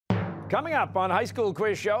Coming up on High School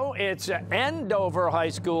Quiz Show, it's Andover High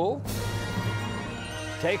School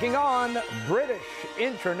taking on British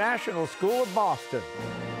International School of Boston.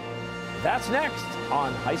 That's next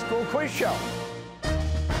on High School Quiz Show.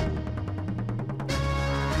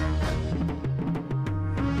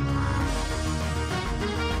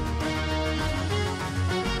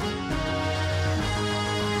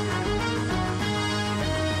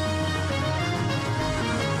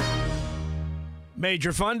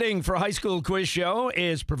 Major funding for High School Quiz Show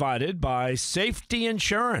is provided by Safety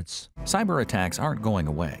Insurance. Cyber attacks aren't going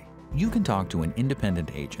away. You can talk to an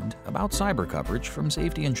independent agent about cyber coverage from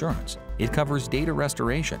Safety Insurance. It covers data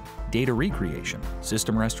restoration, data recreation,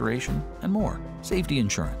 system restoration, and more. Safety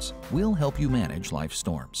Insurance. We'll help you manage life's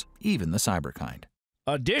storms, even the cyber kind.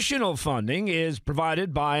 Additional funding is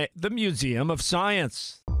provided by the Museum of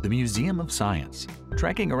Science. The Museum of Science.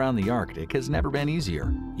 Trekking around the Arctic has never been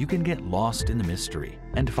easier. You can get lost in the mystery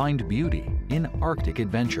and find beauty in Arctic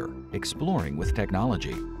adventure, exploring with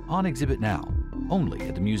technology. On exhibit now, only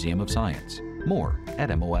at the Museum of Science. More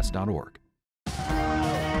at MOS.org.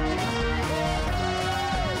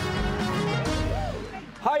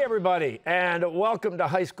 Hi, everybody, and welcome to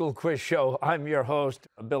High School Quiz Show. I'm your host,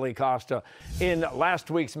 Billy Costa. In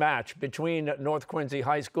last week's match between North Quincy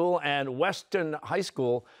High School and Weston High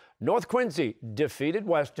School, North Quincy defeated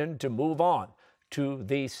Weston to move on to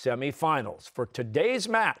the semifinals. For today's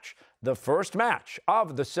match, the first match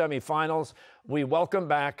of the semifinals, we welcome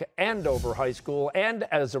back Andover High School, and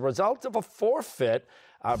as a result of a forfeit,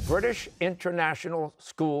 British International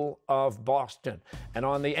School of Boston. And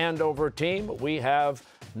on the Andover team, we have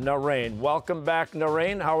Narain. Welcome back,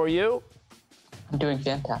 Narain. How are you? I'm doing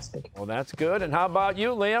fantastic. Well, that's good. And how about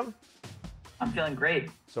you, Liam? I'm feeling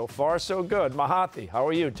great. So far, so good. Mahathi, how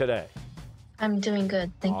are you today? I'm doing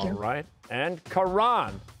good, thank you. All right. And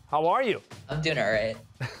Karan, how are you? I'm doing all right.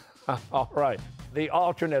 All right. The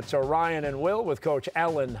alternates are Ryan and Will with Coach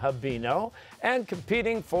Alan Habino. And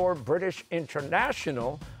competing for British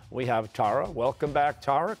International, we have Tara. Welcome back,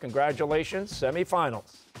 Tara. Congratulations,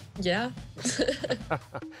 semifinals. Yeah.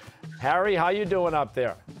 Harry, how you doing up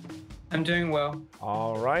there? I'm doing well.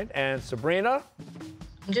 All right. And Sabrina?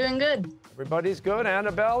 I'm doing good. Everybody's good.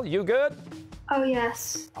 Annabelle, you good? Oh,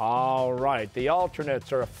 yes. All right. The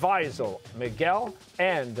alternates are Faisal, Miguel,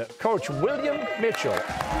 and Coach William Mitchell.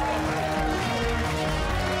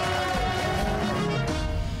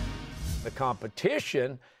 The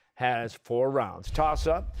competition has 4 rounds: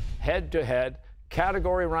 toss-up, head-to-head,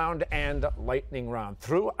 category round, and lightning round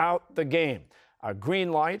throughout the game. A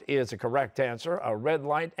green light is a correct answer, a red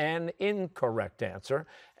light an incorrect answer,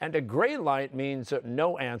 and a gray light means that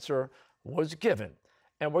no answer was given.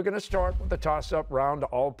 And we're going to start with the toss-up round.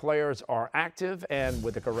 All players are active and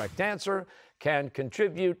with the correct answer can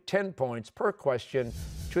contribute 10 points per question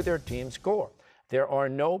to their team score. There are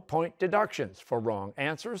no point deductions for wrong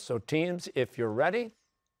answers, so teams, if you're ready,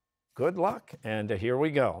 good luck, and here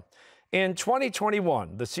we go. In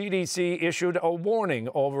 2021, the CDC issued a warning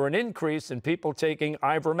over an increase in people taking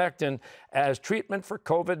ivermectin as treatment for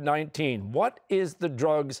COVID-19. What is the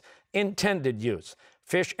drug's intended use?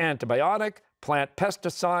 Fish antibiotic, plant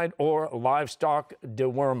pesticide, or livestock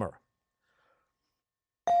dewormer?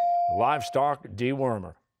 Livestock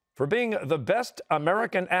dewormer. For being the best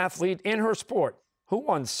American athlete in her sport, who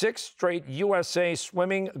won 6 straight USA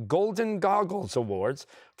Swimming Golden Goggles Awards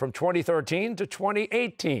from 2013 to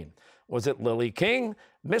 2018. Was it Lily King,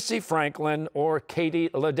 Missy Franklin, or Katie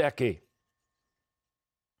Ledecky?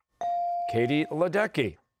 Katie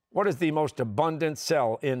Ledecky. What is the most abundant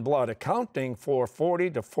cell in blood, accounting for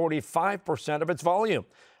 40 to 45% of its volume?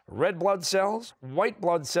 Red blood cells, white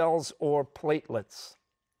blood cells, or platelets?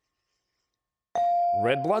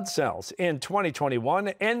 Red blood cells. In 2021,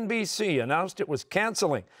 NBC announced it was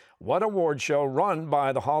canceling what award show run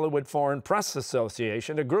by the Hollywood Foreign Press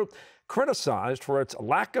Association, a group criticized for its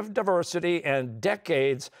lack of diversity and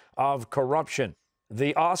decades of corruption?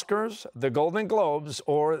 The Oscars, the Golden Globes,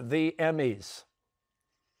 or the Emmys?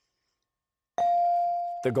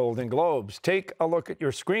 The Golden Globes. Take a look at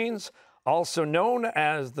your screens. Also known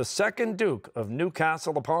as the second Duke of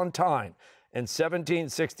Newcastle upon Tyne. In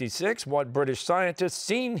 1766, what British scientist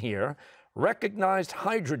seen here recognized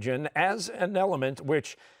hydrogen as an element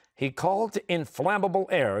which he called inflammable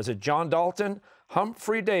air. Is it John Dalton,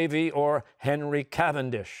 Humphrey Davy, or Henry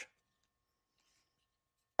Cavendish?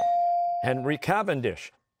 Henry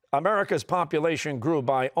Cavendish. America's population grew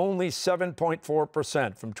by only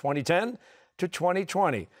 7.4% from 2010 to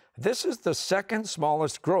 2020. This is the second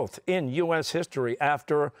smallest growth in U.S. history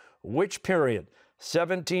after which period?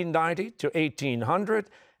 1790 to 1800,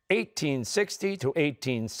 1860 to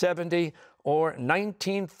 1870, or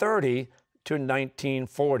 1930 to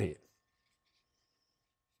 1940?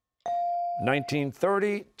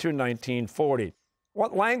 1930 to 1940.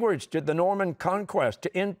 What language did the Norman conquest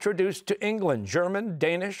introduce to England? German,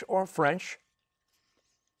 Danish, or French?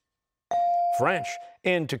 French.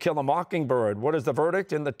 In To Kill a Mockingbird, what is the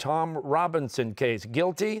verdict in the Tom Robinson case?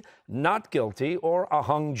 Guilty, not guilty, or a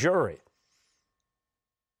hung jury?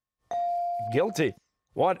 Guilty.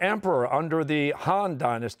 What emperor under the Han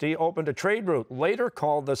Dynasty opened a trade route later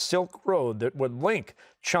called the Silk Road that would link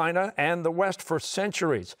China and the West for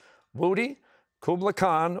centuries? Wudi, Kublai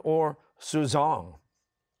Khan, or Suzong?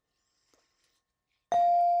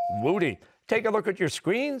 Wudi. Take a look at your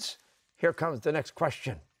screens. Here comes the next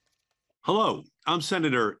question. Hello, I'm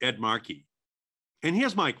Senator Ed Markey, and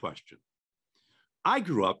here's my question. I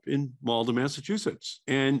grew up in Malden, Massachusetts,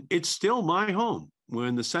 and it's still my home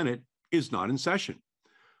when the Senate is not in session.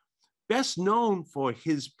 Best known for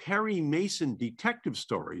his Perry Mason detective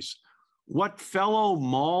stories, what fellow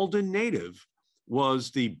Malden native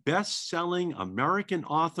was the best-selling American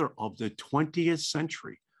author of the 20th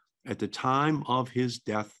century at the time of his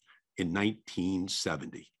death in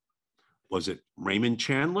 1970? Was it Raymond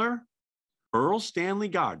Chandler, Earl Stanley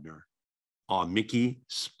Gardner, or Mickey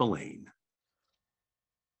Spillane?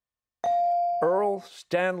 Earl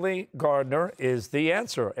Stanley Gardner is the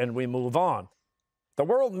answer, and we move on. The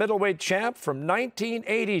world middleweight champ from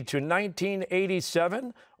 1980 to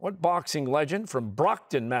 1987, what boxing legend from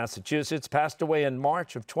Brockton, Massachusetts, passed away in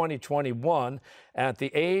March of 2021 at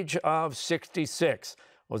the age of 66?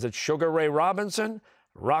 Was it Sugar Ray Robinson,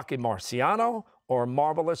 Rocky Marciano, or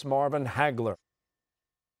Marvelous Marvin Hagler?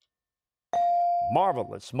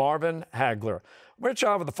 Marvelous Marvin Hagler. Which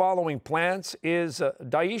of the following plants is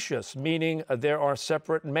dioecious, meaning there are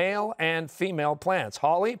separate male and female plants?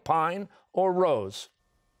 Holly, pine, or rose?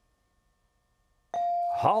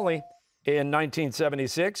 Holly. In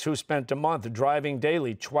 1976, who spent a month driving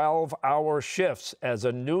daily 12-hour shifts as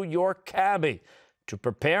a New York cabbie to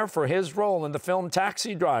prepare for his role in the film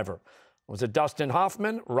Taxi Driver? Was it Dustin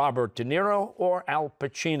Hoffman, Robert De Niro, or Al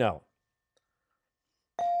Pacino?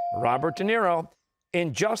 Robert De Niro.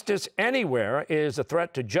 Injustice anywhere is a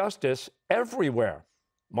threat to justice everywhere.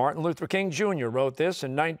 Martin Luther King Jr. wrote this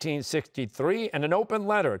in 1963 in an open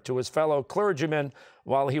letter to his fellow clergymen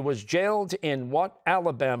while he was jailed in what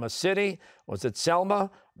Alabama city? Was it Selma,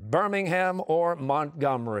 Birmingham, or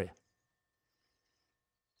Montgomery?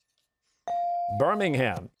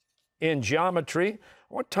 Birmingham. In geometry,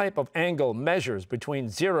 what type of angle measures between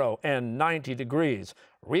 0 and 90 degrees?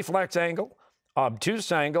 Reflex angle,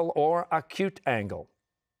 obtuse angle, or acute angle?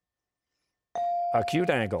 Acute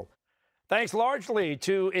angle. Thanks largely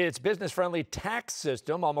to its business-friendly tax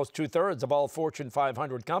system, almost two-thirds of all Fortune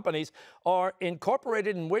 500 companies are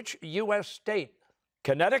incorporated in which U.S. state?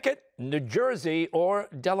 Connecticut, New Jersey, or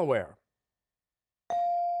Delaware?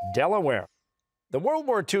 Delaware. The World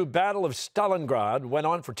War II Battle of Stalingrad went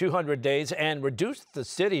on for 200 days and reduced the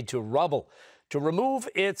city to rubble. To remove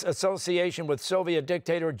its association with Soviet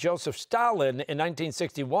dictator Joseph Stalin in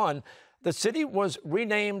 1961, the city was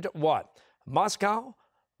renamed what? Moscow,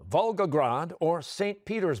 Volgograd, or St.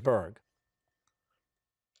 Petersburg?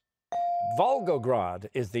 Volgograd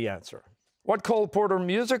is the answer. What Cole Porter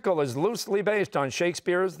musical is loosely based on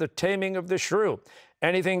Shakespeare's The Taming of the Shrew?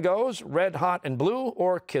 Anything Goes, Red Hot and Blue,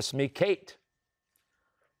 or Kiss Me Kate?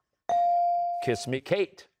 Kiss Me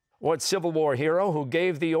Kate. What Civil War hero who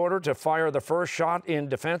gave the order to fire the first shot in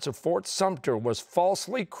defense of Fort Sumter was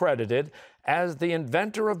falsely credited as the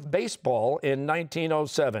inventor of baseball in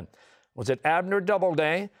 1907? Was it Abner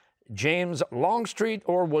Doubleday, James Longstreet,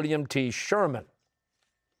 or William T. Sherman?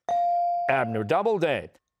 Abner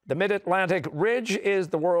Doubleday. The Mid-Atlantic Ridge is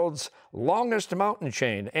the world's longest mountain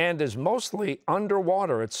chain and is mostly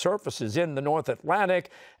underwater. It surfaces in the North Atlantic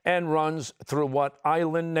and runs through what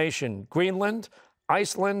island nation? Greenland,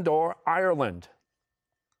 Iceland, or Ireland?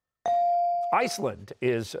 Iceland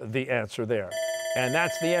is the answer there. And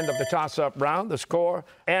that's the end of the toss-up round. The score,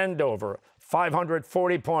 Andover,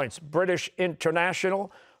 540 points. British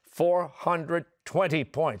International, 420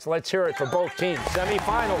 points. Let's hear it for both teams.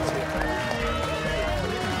 Semifinals here.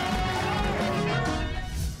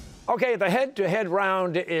 Okay, the head-to-head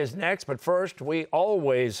round is next, but first, we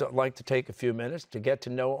always like to take a few minutes to get to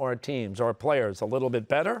know our teams, our players a little bit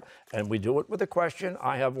better, and we do it with a question.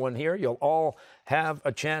 I have one here. You'll all have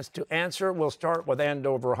a chance to answer. We'll start with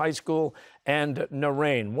Andover High School and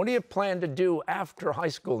Narain. What do you plan to do after high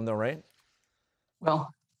school, Narain?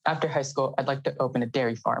 Well, after high school, I'd like to open a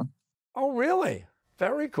dairy farm. Oh, really?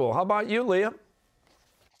 Very cool. How about you, Liam?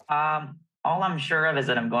 All I'm sure of is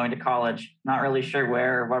that I'm going to college. Not really sure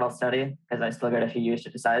where or what I'll study because I still got a few years to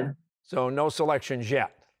decide. So no selections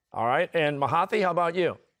yet. All right. And Mahathi, how about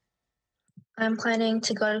you? I'm planning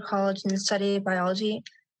to go to college and study biology,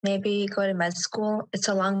 maybe go to med school. It's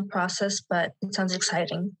a long process, but it sounds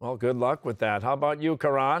exciting. Well, good luck with that. How about you,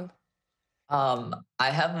 Karan? I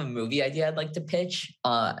have a movie idea I'd like to pitch.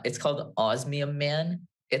 It's called Osmium Man.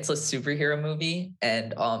 It's a superhero movie,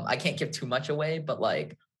 and I can't give too much away, but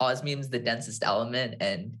like osmium's the densest element,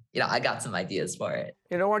 and I got some ideas for it.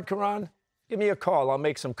 You know what, Karan? Give me a call. I'll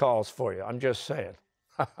make some calls for you. I'm just saying.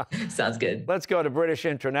 Sounds good. Let's go to British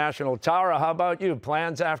International. Tara, how about you?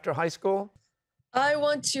 Plans after high school? I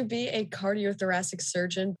want to be a cardiothoracic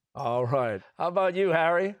surgeon. All right. How about you,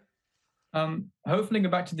 Harry? Hopefully go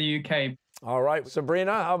back to the UK. All right.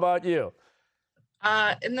 Sabrina, how about you?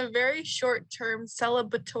 In the very short term,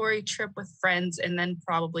 celebratory trip with friends and then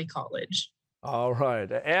probably college. All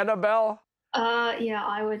right. Annabelle? Yeah,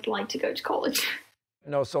 I would like to go to college.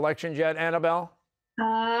 No selections yet, Annabelle?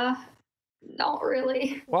 Not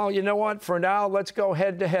really. Well, you know what? For now, let's go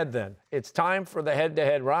head-to-head then. It's time for the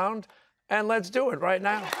head-to-head round, and let's do it right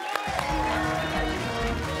now.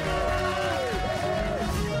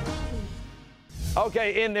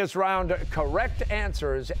 Okay, in this round, correct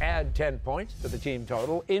answers add 10 points to the team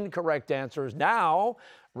total. Incorrect answers now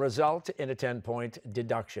result in a 10-point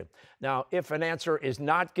deduction. Now, if an answer is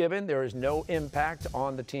not given, there is no impact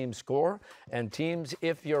on the team score. And teams,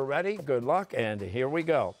 if you're ready, good luck, and here we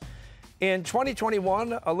go. In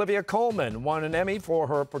 2021, Olivia Colman won an Emmy for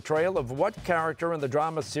her portrayal of what character in the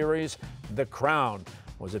drama series The Crown?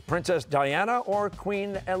 Was it Princess Diana or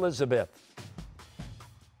Queen Elizabeth?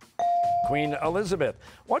 Queen Elizabeth.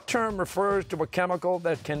 What term refers to a chemical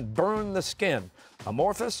that can burn the skin?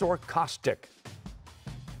 Amorphous or caustic?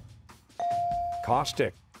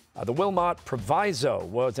 Caustic. The Wilmot Proviso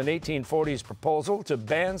was an 1840s proposal to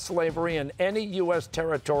ban slavery in any U.S.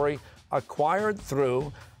 territory acquired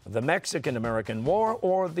through the Mexican-American War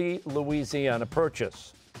or the Louisiana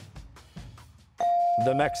Purchase.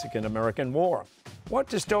 The Mexican-American War. What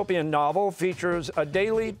dystopian novel features a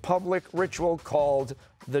daily public ritual called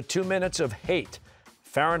the 2 Minutes of Hate?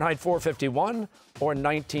 Fahrenheit 451 or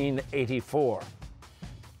 1984?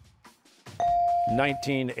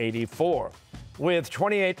 1984. With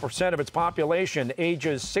 28% of its population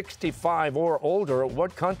ages 65 or older,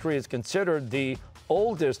 what country is considered the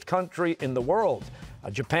oldest country in the world?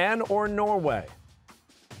 Japan or Norway?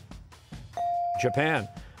 Japan.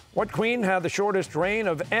 What queen had the shortest reign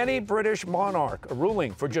of any British monarch,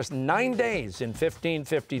 ruling for just 9 days in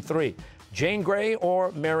 1553? Jane Grey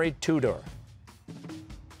or Mary Tudor?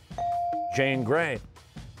 Jane Grey.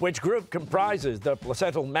 Which group comprises the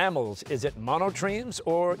placental mammals? Is it monotremes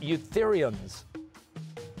or eutherians?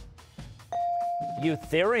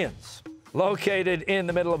 Eutherians. Located in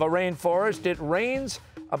the middle of a rainforest, it rains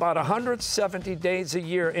about 170 days a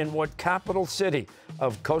year in what capital city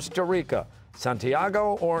of Costa Rica?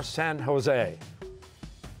 Santiago or San Jose?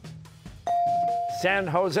 San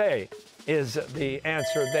Jose is the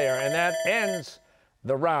answer there, and that ends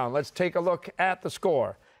the round. Let's take a look at the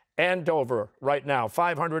score. Andover right now,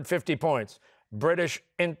 550 points. British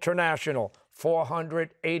International,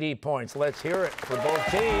 480 points. Let's hear it for both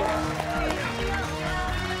teams.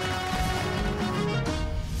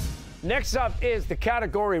 Next up is the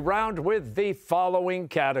category round with the following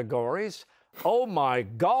categories. Oh My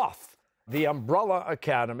Goth, The Umbrella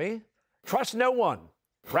Academy, Trust No One,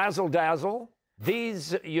 Razzle Dazzle,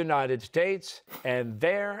 These United States, and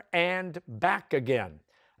There and Back Again.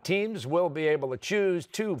 Teams will be able to choose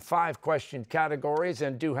 2 5-question categories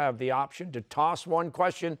and do have the option to toss 1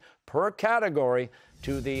 question per category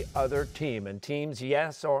to the other team. And teams,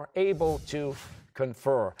 yes, are able to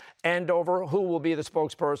confer. Andover, who will be the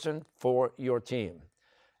spokesperson for your team?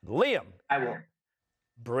 Liam. I will.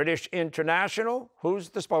 British International, who's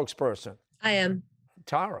the spokesperson? I am.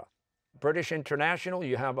 Tara. British International,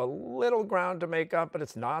 you have a little ground to make up, but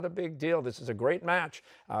it's not a big deal. This is a great match.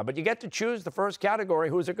 But you get to choose the first category.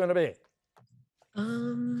 Who's it going to be?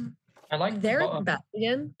 I like There and Back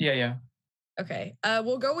Again. Yeah. Okay.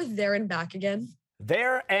 We'll go with There and Back Again.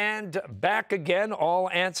 There and Back Again. All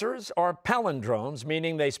answers are palindromes,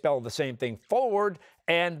 meaning they spell the same thing forward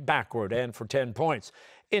and backward, and for 10 points.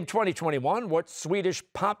 In 2021, what Swedish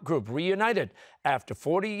pop group reunited after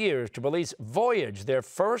 40 years to release Voyage, their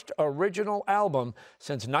first original album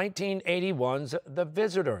since 1981's The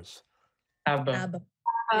Visitors? ABBA.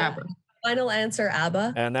 ABBA. Final answer,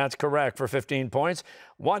 ABBA. And that's correct for 15 points.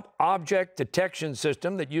 What object detection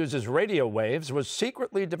system that uses radio waves was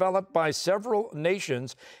secretly developed by several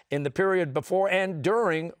nations in the period before and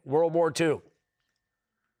during World War II?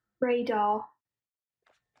 Radar.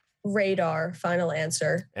 Radar, final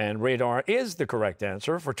answer. And radar is the correct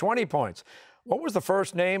answer for 20 points. What was the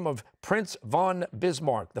first name of Prince von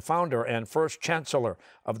Bismarck, the founder and first chancellor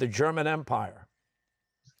of the German Empire?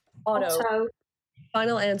 Otto.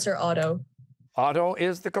 Final answer, Otto. Otto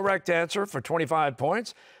is the correct answer for 25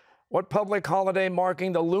 points. What public holiday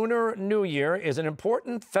marking the Lunar New Year is an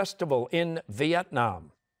important festival in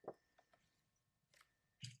Vietnam?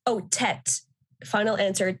 Oh, Tet. Final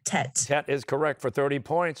answer, Tet. Tet is correct for 30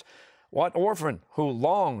 points. What orphan who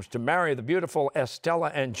longs to marry the beautiful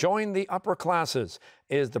Estella and join the upper classes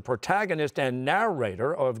is the protagonist and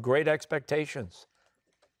narrator of Great Expectations?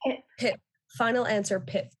 Pip. Final answer,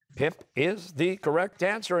 Pip. Pip is the correct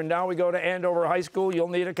answer. And now we go to Andover High School. You'll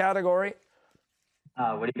need a category.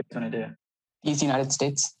 What do you guys want to do? These United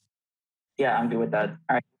States. Yeah, I'm good with that.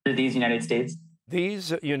 All right, are these United States?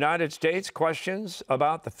 These United States questions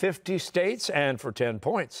about the 50 states and for 10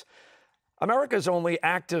 points. America's only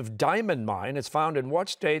active diamond mine is found in what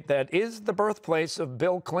state that is the birthplace of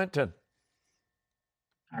Bill Clinton?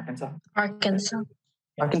 Arkansas. Arkansas.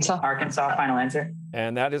 Arkansas, final answer.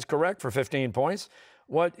 And that is correct for 15 points.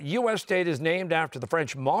 What U.S. state is named after the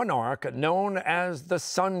French monarch known as the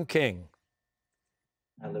Sun King?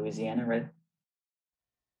 Louisiana, right?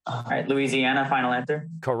 All right, Louisiana, final answer.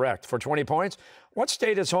 Correct for 20 points. What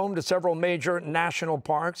state is home to several major national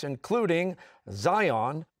parks, including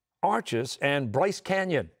Zion, Arches, and Bryce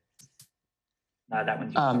Canyon? That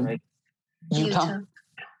one's right. Utah.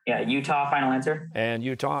 Yeah, Utah, final answer. And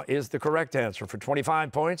Utah is the correct answer for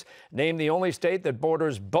 25 points. Name the only state that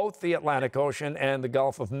borders both the Atlantic Ocean and the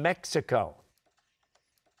Gulf of Mexico.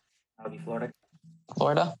 That would be Florida.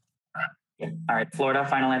 Florida. Yeah. All right, Florida,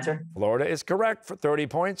 final answer. Florida is correct for 30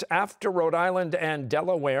 points. After Rhode Island and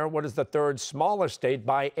Delaware, what is the third smallest state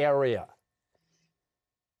by area?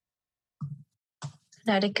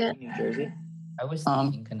 Connecticut. New Jersey. I was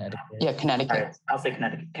thinking Connecticut. Yeah, Connecticut. All right, I'll say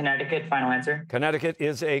Connecticut. Connecticut, final answer. Connecticut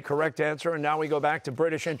is a correct answer. And now we go back to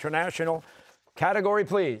British International. Category,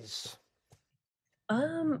 please.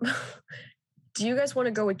 Do you guys want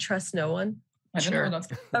to go with Trust No One? Sure.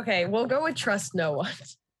 Okay, we'll go with Trust No One.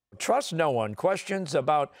 Trust no one. Questions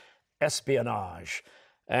about espionage.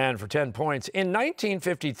 And for 10 points, in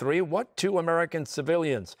 1953, what two American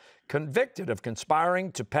civilians convicted of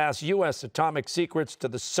conspiring to pass U.S. atomic secrets to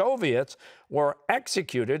the Soviets were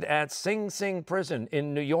executed at Sing Sing prison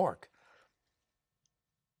in New York?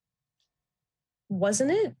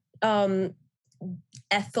 Wasn't it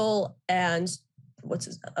Ethel and what's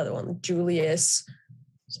his other one? Julius.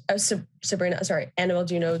 Sabrina. Sorry, Annabelle.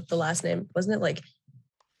 Do you know the last name? Wasn't it like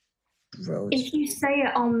Rose? If you say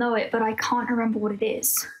it, I'll know it, but I can't remember what it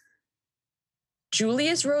is.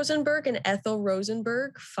 Julius Rosenberg and Ethel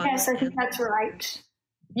Rosenberg. Yes, I think that's right.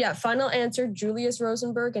 Yeah, final answer, Julius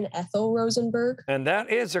Rosenberg and Ethel Rosenberg. And that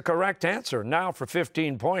is a correct answer. Now for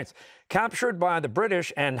 15 points. Captured by the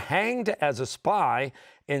British and hanged as a spy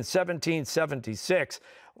in 1776,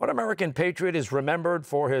 what American patriot is remembered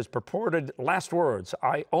for his purported last words?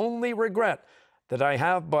 I only regret that I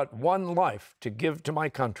have but one life to give to my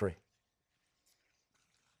country.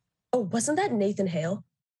 Oh, wasn't that Nathan Hale?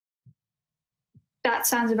 That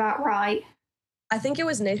sounds about right. I think it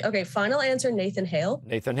was Nathan. Okay, final answer, Nathan Hale.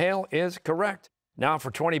 Nathan Hale is correct. Now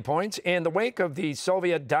for 20 points. In the wake of the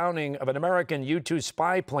Soviet downing of an American U-2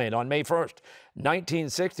 spy plane on May 1st,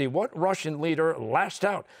 1960, what Russian leader lashed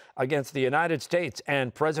out against the United States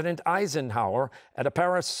and President Eisenhower at a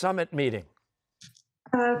Paris summit meeting?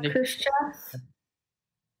 Khrushchev.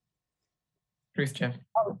 Khrushchev.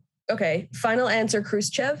 Oh, okay, final answer,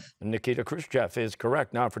 Khrushchev. Nikita Khrushchev is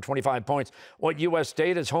correct. Now for 25 points. What U.S.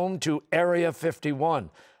 state is home to Area 51?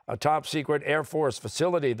 A top-secret Air Force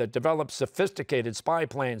facility that develops sophisticated spy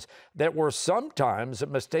planes that were sometimes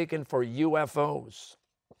mistaken for UFOs.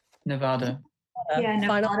 Nevada. Yeah,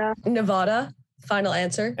 Nevada. Nevada. Final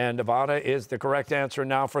answer. And Nevada is the correct answer.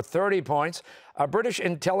 Now for 30 points. A British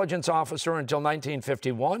intelligence officer until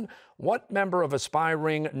 1951. What member of a spy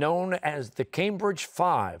ring known as the Cambridge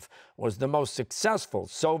Five was the most successful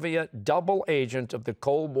Soviet double agent of the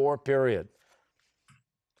Cold War period?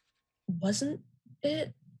 Wasn't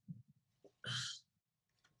it? I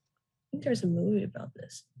think there's a movie about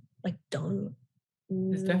this. Like Donald.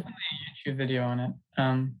 There's definitely a YouTube video on it.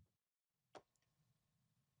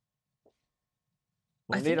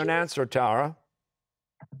 We need an answer, Tara.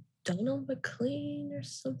 Donald McLean or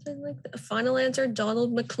something like that. Final answer,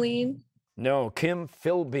 Donald McLean. No, Kim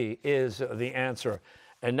Philby is the answer.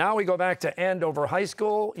 And now we go back to Andover High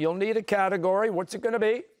School. You'll need a category. What's it going to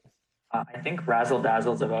be? I think Razzle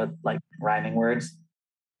Dazzle's about like rhyming words,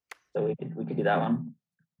 so we could do that one.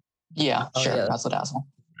 Yeah, Oh, sure. yeah. Razzle Dazzle.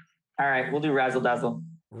 All right, we'll do Razzle Dazzle.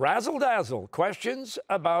 Razzle Dazzle, questions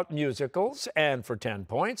about musicals, and for 10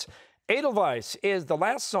 points, Edelweiss is the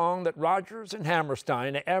last song that Rodgers and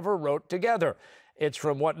Hammerstein ever wrote together. It's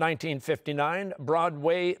from what 1959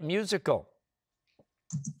 Broadway musical?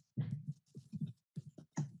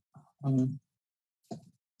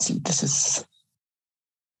 This is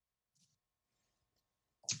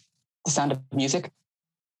The Sound of Music.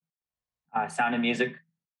 Sound of Music,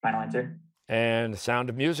 final answer. And Sound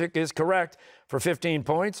of Music is correct for 15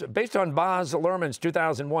 points. Based on Baz Luhrmann's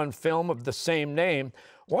 2001 film of the same name,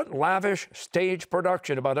 what lavish stage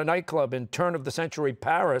production about a nightclub in turn-of-the-century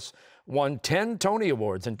Paris won 10 Tony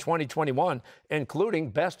Awards in 2021, including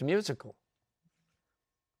Best Musical?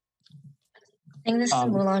 I think this is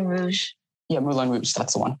Moulin Rouge. Yeah, Moulin Rouge,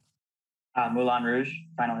 that's the one. Moulin Rouge,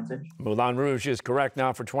 final answer. Moulin Rouge is correct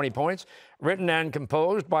now for 20 points. Written and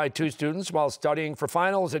composed by 2 students while studying for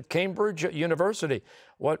finals at Cambridge University.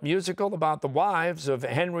 What musical about the wives of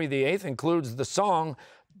Henry VIII includes the song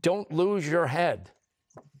Don't Lose Your Head?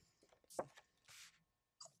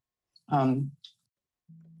 Might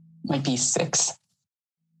be 6.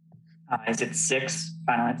 Is it 6,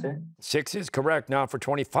 final answer? 6 is correct now for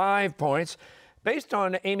 25 points. Based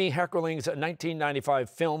on Amy Heckerling's 1995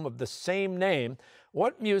 film of the same name,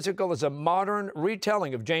 what musical is a modern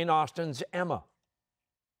retelling of Jane Austen's Emma?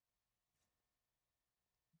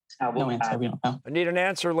 No answer, we don't know. I need an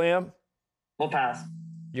answer, Liam. We'll pass.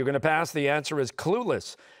 You're going to pass. The answer is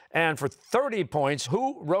Clueless. And for 30 points,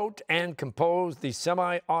 who wrote and composed the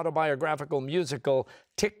semi-autobiographical musical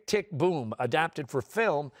Tick, Tick, Boom, adapted for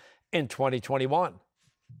film in 2021?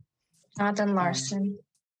 Jonathan Larson.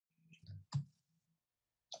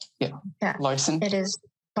 Yeah, Larson. It is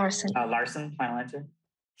Larson. Larson, final answer.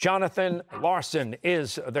 Jonathan Larson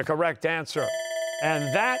is the correct answer.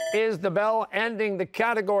 And that is the bell ending the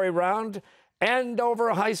category round.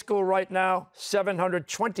 Andover High School right now,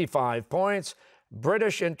 725 points.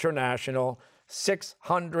 British International,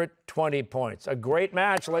 620 points. A great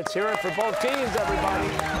match. Let's hear it for both teams, everybody.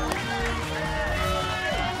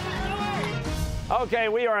 Okay,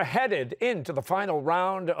 we are headed into the final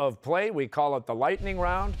round of play. We call it the lightning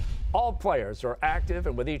round. All players are active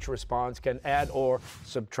and with each response can add or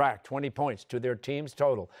subtract 20 points to their team's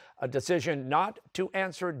total. A decision not to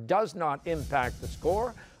answer does not impact the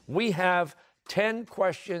score. We have 10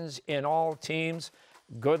 questions in all teams.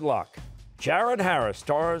 Good luck. Jared Harris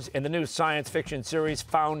stars in the new science fiction series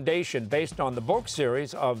Foundation, based on the book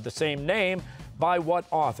series of the same name by what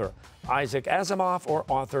author? Isaac Asimov or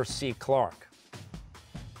Arthur C. Clarke?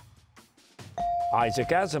 Isaac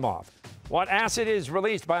Asimov. What acid is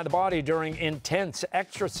released by the body during intense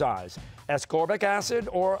exercise? Ascorbic acid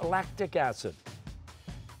or lactic acid?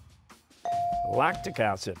 Lactic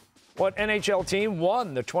acid. What NHL team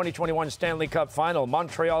won the 2021 Stanley Cup Final?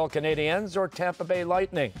 Montreal Canadiens or Tampa Bay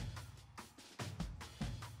Lightning?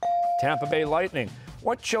 Tampa Bay Lightning.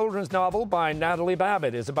 What children's novel by Natalie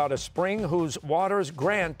Babbitt is about a spring whose waters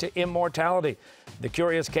grant to immortality? The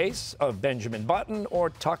Curious Case of Benjamin Button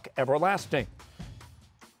or Tuck Everlasting?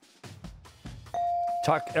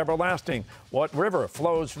 Tuck Everlasting. What river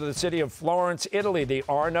flows through the city of Florence, Italy? The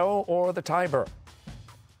Arno or the Tiber?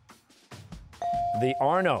 The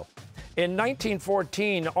Arno. In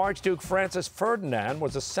 1914, Archduke Francis Ferdinand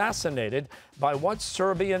was assassinated by what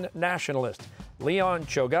Serbian nationalist? Leon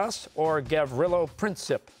Chogas or Gavrilo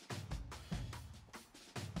Princip?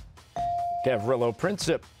 Gavrilo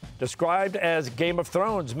Princip. Described as Game of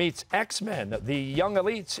Thrones meets X-Men, The Young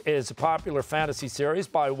Elites is a popular fantasy series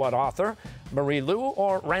by what author? Marie Lu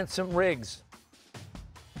or Ransom Riggs?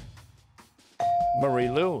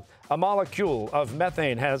 Marie Lu. A molecule of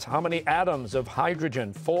methane has how many atoms of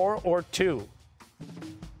hydrogen? 4 or 2?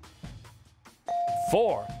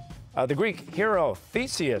 4. The Greek hero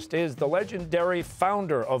Theseus is the legendary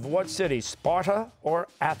founder of what city? Sparta or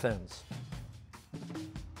Athens?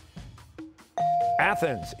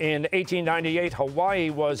 Athens. In 1898, Hawaii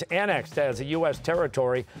was annexed as a U.S.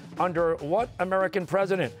 territory under what American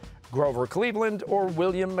president? Grover Cleveland or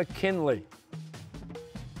William McKinley?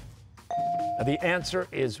 The answer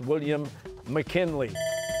is William McKinley.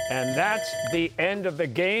 And that's the end of the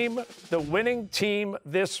game. The winning team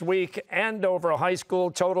this week, Andover High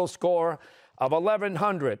School, total score of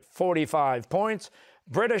 1,145 points.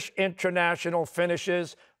 British International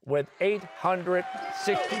finishes with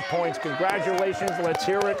 860 points. Congratulations. Let's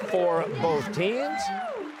hear it for both teams.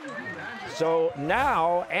 So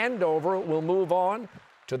now Andover will move on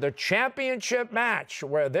to the championship match,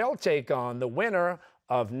 where they'll take on the winner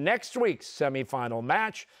of next week's semifinal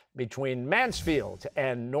match between Mansfield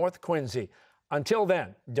and North Quincy. Until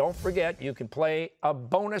then, don't forget you can play a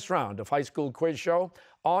bonus round of High School Quiz Show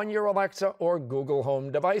on your Alexa or Google Home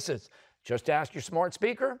devices. Just ask your smart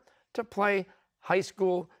speaker to play High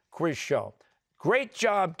School Quiz Show. Great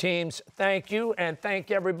job, teams. Thank you, and thank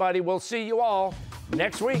everybody. We'll see you all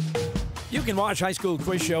next week. You can watch High School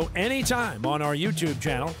Quiz Show anytime on our YouTube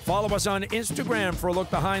channel. Follow us on Instagram for a look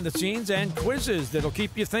behind the scenes and quizzes that'll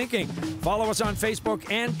keep you thinking. Follow us on Facebook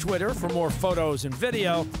and Twitter for more photos and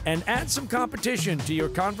video. And add some competition to your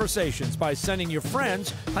conversations by sending your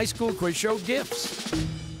friends High School Quiz Show gifts.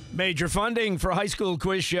 Major funding for High School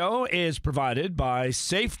Quiz Show is provided by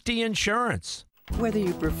Safety Insurance. Whether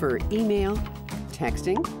you prefer email,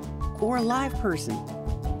 texting, or a live person,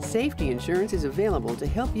 Safety Insurance is available to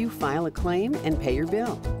help you file a claim and pay your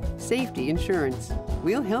bill. Safety Insurance.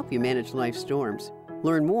 We'll help you manage life's storms.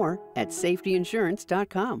 Learn more at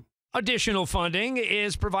safetyinsurance.com. Additional funding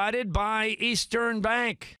is provided by Eastern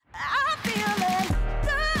Bank.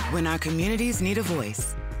 When our communities need a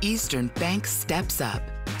voice, Eastern Bank steps up,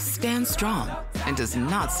 stands strong, and does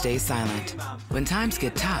not stay silent. When times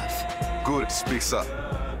get tough, good speaks up.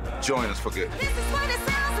 Join us for good.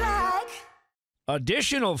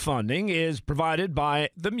 Additional funding is provided by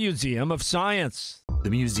the Museum of Science. The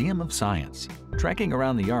Museum of Science. Trekking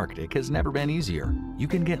around the Arctic has never been easier. You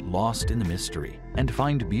can get lost in the mystery and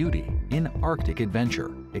find beauty in Arctic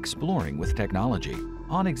adventure, exploring with technology.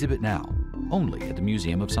 On exhibit now, only at the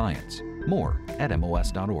Museum of Science. More at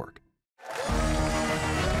MOS.org.